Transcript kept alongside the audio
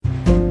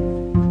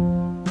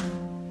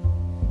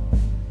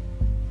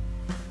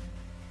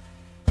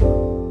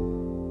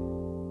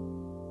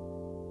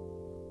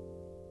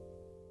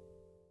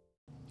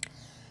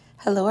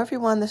Hello,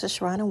 everyone. This is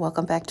Sharon, and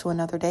welcome back to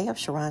another day of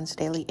Sharon's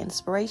Daily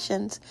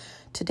Inspirations.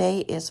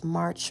 Today is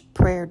March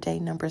Prayer Day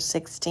number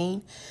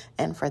 16,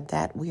 and for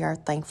that, we are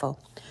thankful.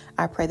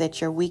 I pray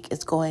that your week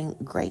is going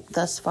great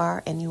thus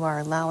far, and you are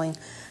allowing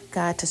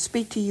God to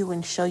speak to you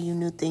and show you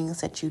new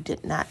things that you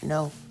did not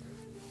know.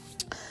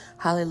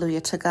 Hallelujah.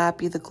 To God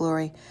be the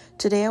glory.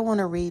 Today, I want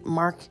to read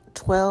Mark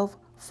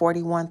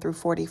 12:41 through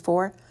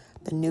 44,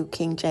 the New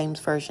King James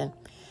Version.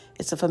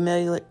 It's a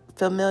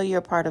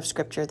familiar part of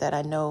Scripture that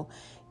I know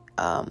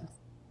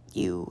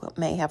you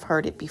may have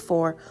heard it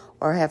before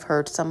or have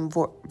heard some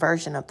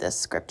version of this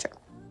scripture.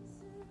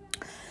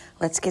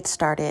 Let's get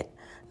started.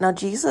 Now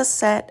Jesus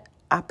sat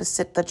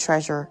opposite the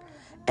treasurer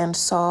and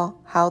saw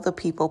how the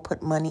people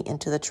put money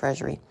into the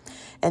treasury,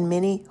 and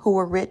many who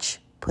were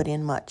rich put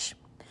in much.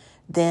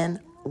 Then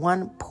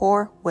one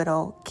poor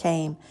widow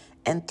came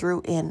and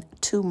threw in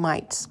 2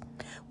 mites,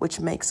 which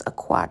makes a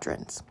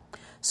quadrans.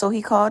 So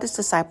he called his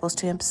disciples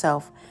to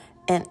himself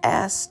and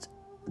asked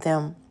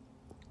them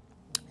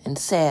and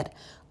said,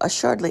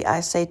 "Assuredly, I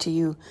say to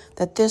you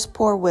that this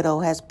poor widow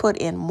has put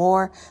in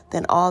more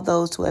than all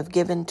those who have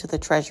given to the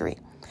treasury.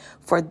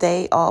 For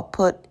they all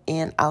put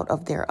in out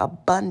of their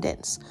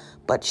abundance,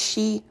 but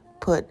she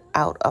put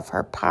out of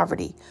her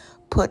poverty,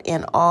 put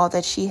in all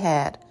that she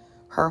had,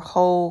 her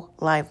whole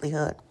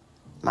livelihood."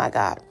 My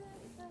God.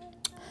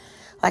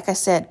 Like I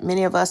said,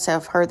 many of us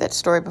have heard that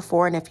story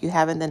before, and if you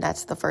haven't, then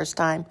that's the first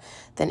time,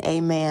 then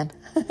amen.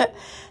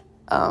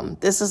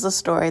 This is a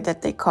story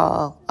that they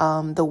call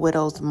the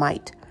widow's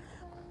mite.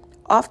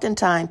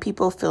 Oftentimes,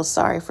 people feel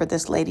sorry for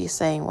this lady,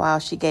 saying, wow,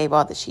 she gave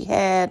all that she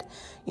had.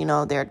 You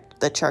know,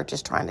 the church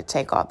is trying to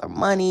take all their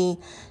money.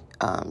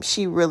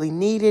 She really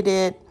needed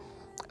it.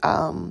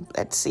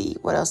 Let's see,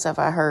 what else have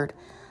I heard?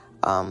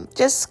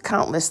 Just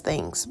countless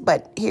things.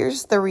 But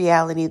here's the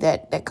reality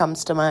that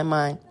comes to my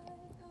mind.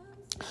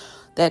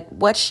 That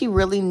what she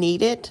really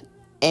needed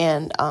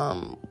and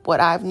what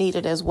I've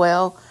needed as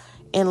well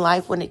in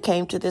life when it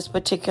came to this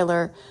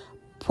particular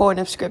point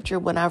of scripture,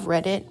 when I've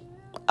read it,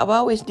 I've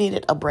always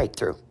needed a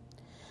breakthrough.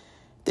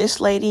 This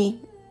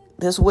lady,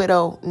 this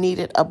widow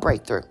needed a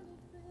breakthrough.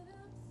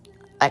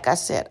 Like I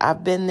said,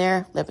 I've been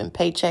there living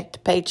paycheck to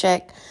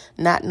paycheck,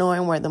 not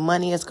knowing where the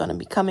money is going to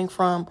be coming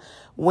from,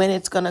 when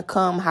it's going to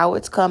come, how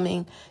it's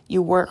coming.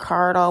 You work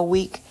hard all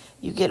week,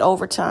 you get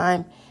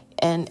overtime,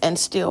 and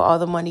still all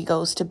the money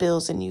goes to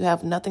bills, and you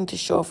have nothing to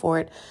show for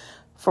it,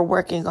 for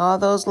working all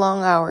those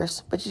long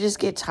hours, but you just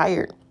get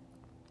tired.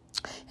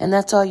 And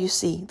that's all you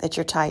see, that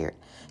you're tired.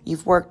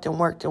 You've worked and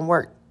worked and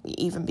worked. You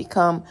even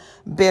become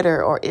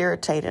bitter or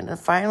irritated. And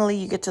finally,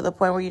 you get to the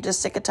point where you're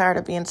just sick and tired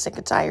of being sick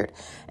and tired.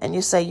 And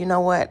you say, you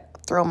know what?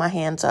 Throw my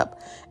hands up.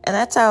 And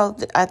that's how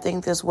I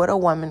think this widow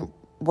woman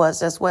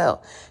was as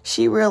well.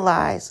 She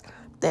realized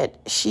that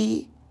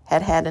she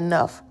had had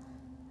enough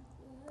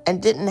and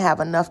didn't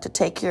have enough to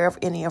take care of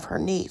any of her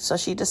needs. So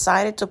she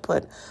decided to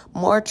put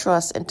more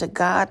trust into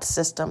God's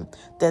system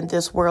than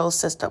this world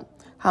system.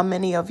 How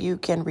many of you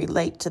can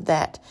relate to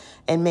that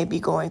and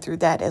maybe going through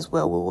that as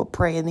well? We will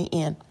pray in the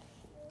end.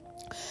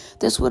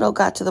 This widow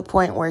got to the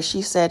point where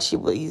she said she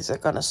was either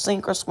going to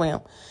sink or swim.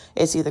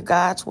 It's either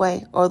God's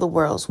way or the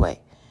world's way.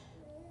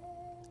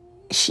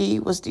 She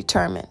was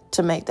determined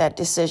to make that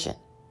decision.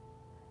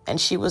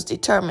 And she was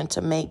determined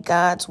to make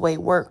God's way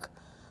work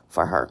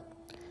for her.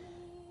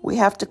 We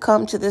have to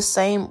come to this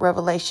same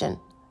revelation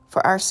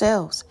for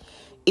ourselves.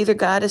 Either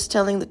God is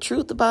telling the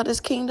truth about his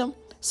kingdom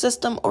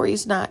system or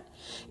he's not.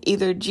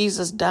 Either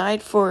Jesus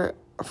died for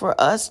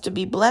us to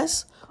be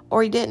blessed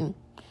or he didn't.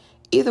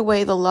 Either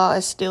way, the law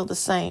is still the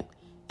same.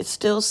 It's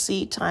still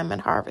seed time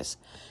and harvest.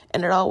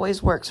 And it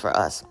always works for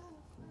us.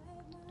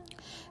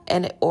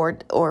 And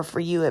or for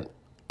you,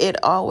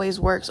 it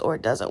always works or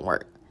it doesn't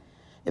work.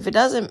 If it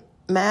doesn't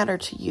matter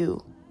to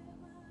you,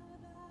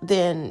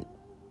 then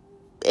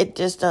it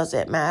just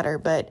doesn't matter.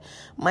 But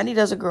money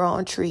doesn't grow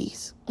on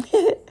trees.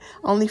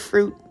 Only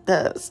fruit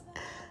does.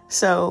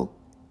 So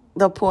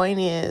the point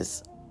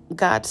is,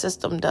 God's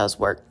system does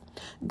work.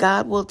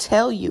 God will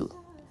tell you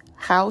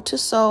how to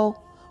sow,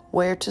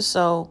 where to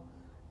sow,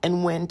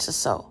 and when to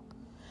sow.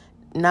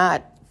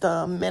 Not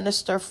the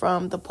minister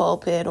from the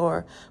pulpit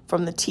or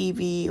from the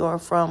TV or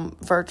from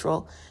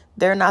virtual.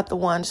 They're not the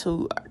ones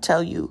who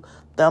tell you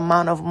the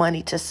amount of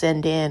money to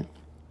send in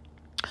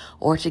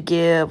or to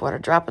give or to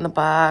drop in the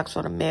box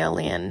or to mail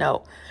in.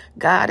 No,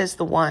 God is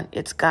the one.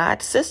 It's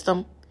God's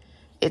system.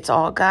 It's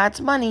all God's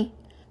money.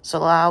 So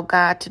allow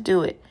God to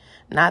do it.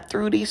 Not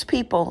through these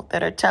people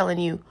that are telling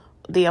you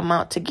the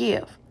amount to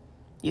give.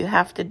 You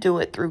have to do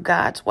it through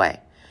God's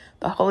way.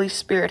 The Holy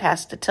Spirit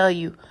has to tell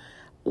you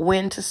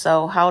when to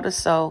sow,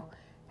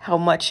 how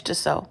much to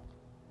sow,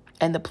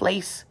 and the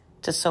place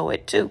to sow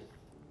it to.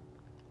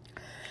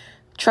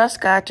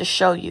 Trust God to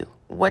show you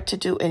what to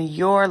do in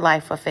your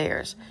life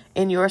affairs,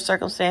 in your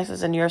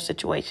circumstances, and your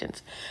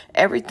situations.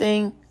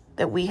 Everything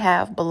that we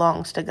have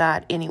belongs to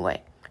God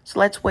anyway.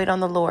 So let's wait on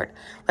the Lord.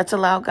 Let's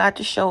allow God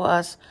to show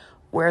us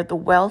where the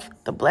wealth,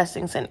 the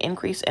blessings, and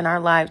increase in our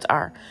lives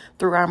are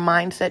through our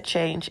mindset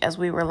change as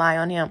we rely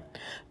on Him.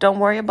 Don't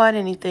worry about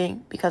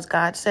anything because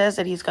God says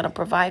that He's going to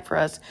provide for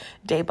us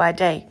day by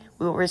day.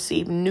 We will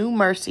receive new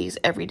mercies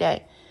every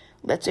day.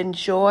 Let's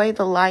enjoy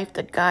the life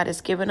that God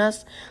has given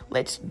us.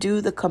 Let's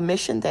do the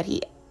commission that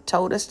He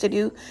told us to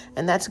do,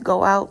 and that's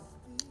go out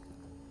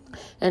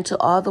into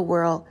all the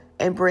world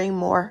and bring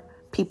more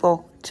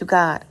people to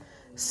God.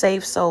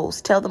 Save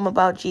souls. Tell them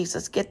about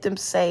Jesus. Get them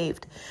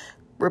saved.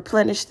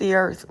 Replenish the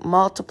earth.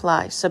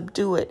 Multiply.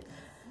 Subdue it.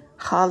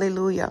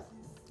 Hallelujah.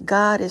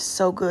 God is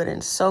so good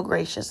and so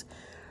gracious.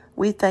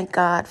 We thank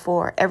God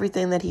for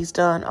everything that He's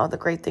done, all the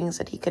great things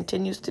that He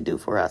continues to do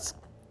for us.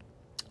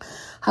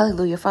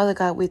 Hallelujah. Father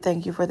God, we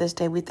thank You for this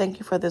day. We thank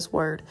You for this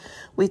word.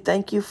 We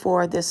thank You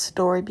for this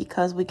story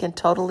because we can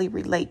totally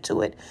relate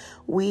to it.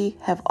 We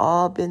have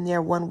all been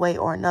there one way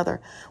or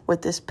another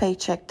with this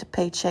paycheck to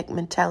paycheck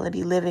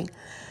mentality living.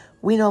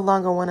 We no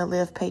longer want to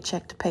live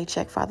paycheck to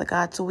paycheck, Father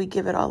God, so we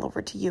give it all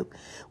over to You.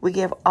 We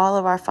give all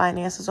of our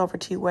finances over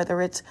to You,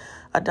 whether it's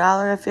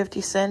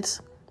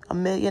 $1.50, $1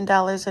 million and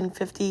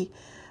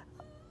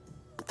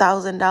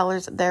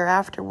 $50,000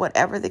 thereafter,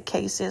 whatever the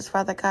case is,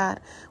 Father God,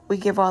 we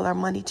give all our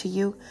money to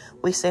You.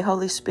 We say,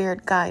 Holy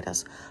Spirit, guide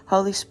us.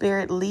 Holy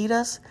Spirit, lead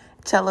us.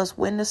 Tell us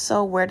when to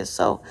sow, where to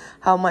sow,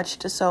 how much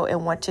to sow,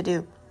 and what to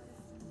do.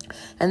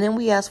 And then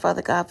we ask,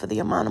 Father God, for the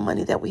amount of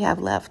money that we have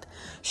left.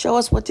 Show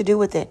us what to do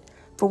with it,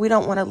 for we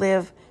don't want to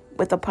live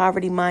with a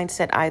poverty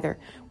mindset either.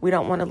 We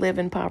don't want to live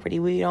in poverty.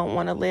 We don't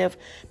want to live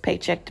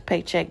paycheck to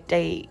paycheck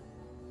day.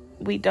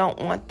 We don't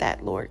want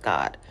that, Lord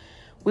God.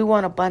 We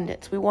want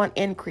abundance. We want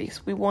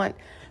increase. We want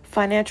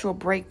financial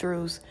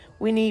breakthroughs.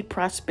 We need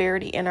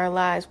prosperity in our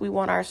lives. We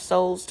want our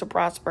souls to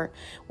prosper.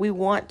 We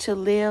want to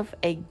live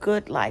a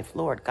good life,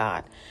 Lord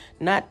God,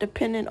 not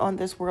dependent on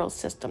this world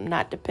system,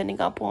 not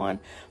depending upon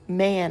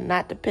man,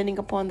 not depending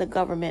upon the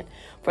government.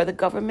 For the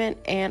government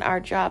and our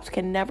jobs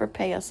can never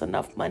pay us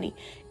enough money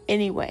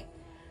anyway.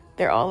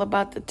 They're all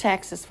about the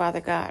taxes,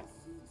 Father God.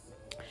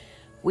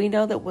 We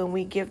know that when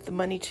we give the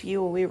money to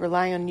You and we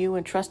rely on You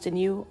and trust in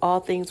You, all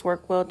things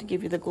work well to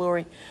give You the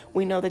glory.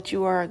 We know that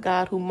You are a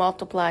God who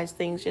multiplies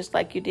things just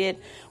like You did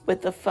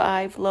with the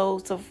 5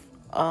 loaves of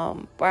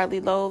barley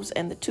loaves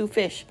and the 2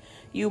 fish.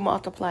 You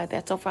multiply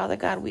that. So, Father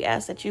God, we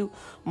ask that You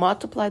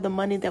multiply the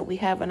money that we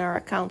have in our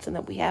accounts and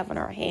that we have in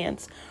our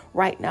hands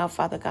right now,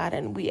 Father God.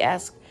 And we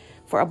ask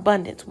for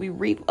abundance. We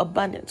reap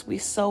abundance. We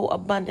sow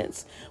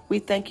abundance. We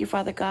thank You,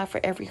 Father God,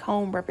 for every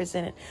home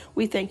represented.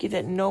 We thank You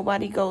that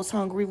nobody goes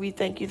hungry. We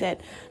thank You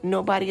that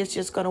nobody is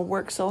just going to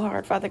work so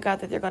hard, Father God,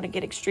 that they're going to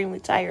get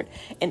extremely tired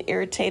and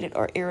irritated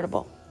or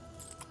irritable.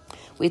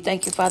 We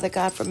thank You, Father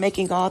God, for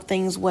making all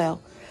things well.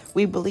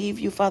 We believe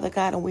You, Father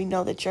God, and we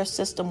know that Your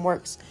system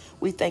works.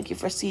 We thank You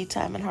for seed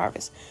time and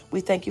harvest. We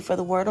thank You for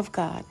the word of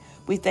God.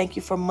 We thank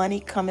You for money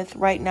cometh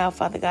right now,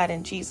 Father God,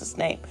 in Jesus'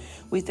 name.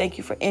 We thank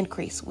You for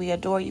increase. We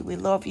adore You. We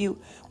love You.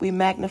 We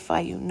magnify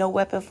You. No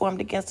weapon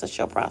formed against us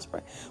shall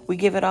prosper. We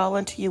give it all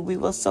unto You. We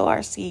will sow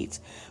our seeds.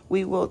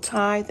 We will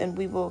tithe and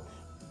we will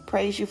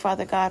praise You,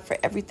 Father God, for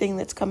everything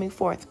that's coming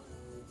forth.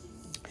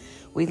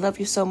 We love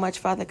You so much,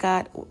 Father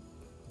God,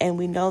 and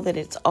we know that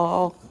it's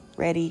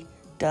already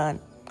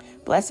done.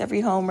 Bless every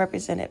home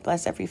represented.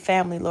 Bless every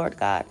family, Lord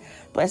God.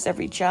 Bless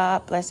every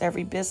job. Bless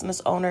every business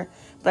owner.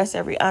 Bless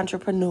every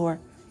entrepreneur.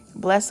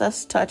 Bless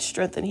us, touch,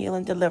 strengthen, heal,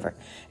 and deliver.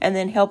 And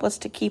then help us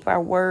to keep our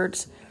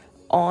words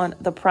on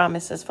the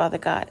promises, Father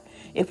God.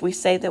 If we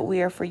say that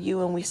we are for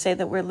You and we say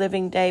that we're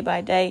living day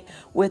by day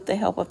with the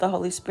help of the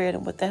Holy Spirit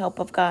and with the help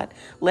of God,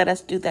 let us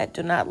do that.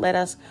 Do not let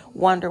us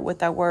wander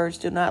with our words.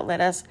 Do not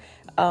let us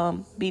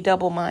be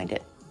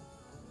double-minded.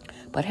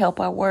 But help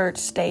our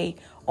words stay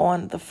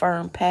on the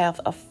firm path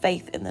of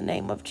faith in the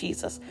name of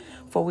Jesus.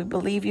 For we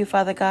believe You,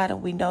 Father God,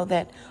 and we know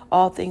that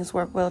all things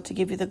work well to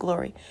give You the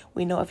glory.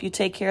 We know if You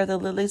take care of the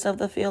lilies of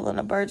the field and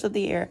the birds of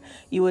the air,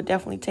 You will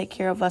definitely take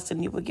care of us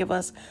and You will give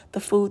us the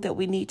food that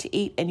we need to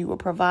eat and You will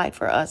provide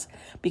for us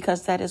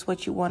because that is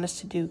what You want us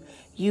to do.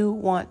 You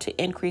want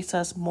to increase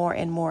us more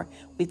and more.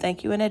 We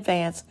thank You in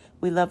advance.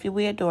 We love You.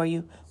 We adore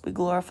You. We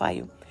glorify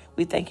You.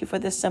 We thank You for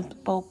this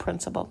simple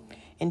principle.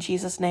 In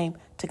Jesus' name,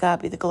 to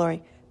God be the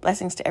glory.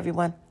 Blessings to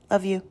everyone.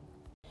 Love you.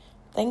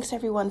 Thanks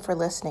everyone for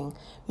listening.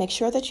 Make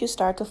sure that you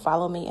start to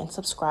follow me and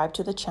subscribe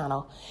to the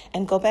channel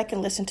and go back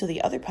and listen to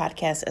the other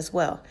podcasts as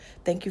well.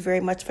 Thank you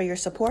very much for your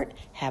support.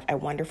 Have a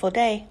wonderful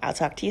day. I'll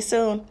talk to you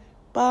soon.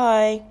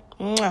 Bye.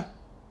 Mwah.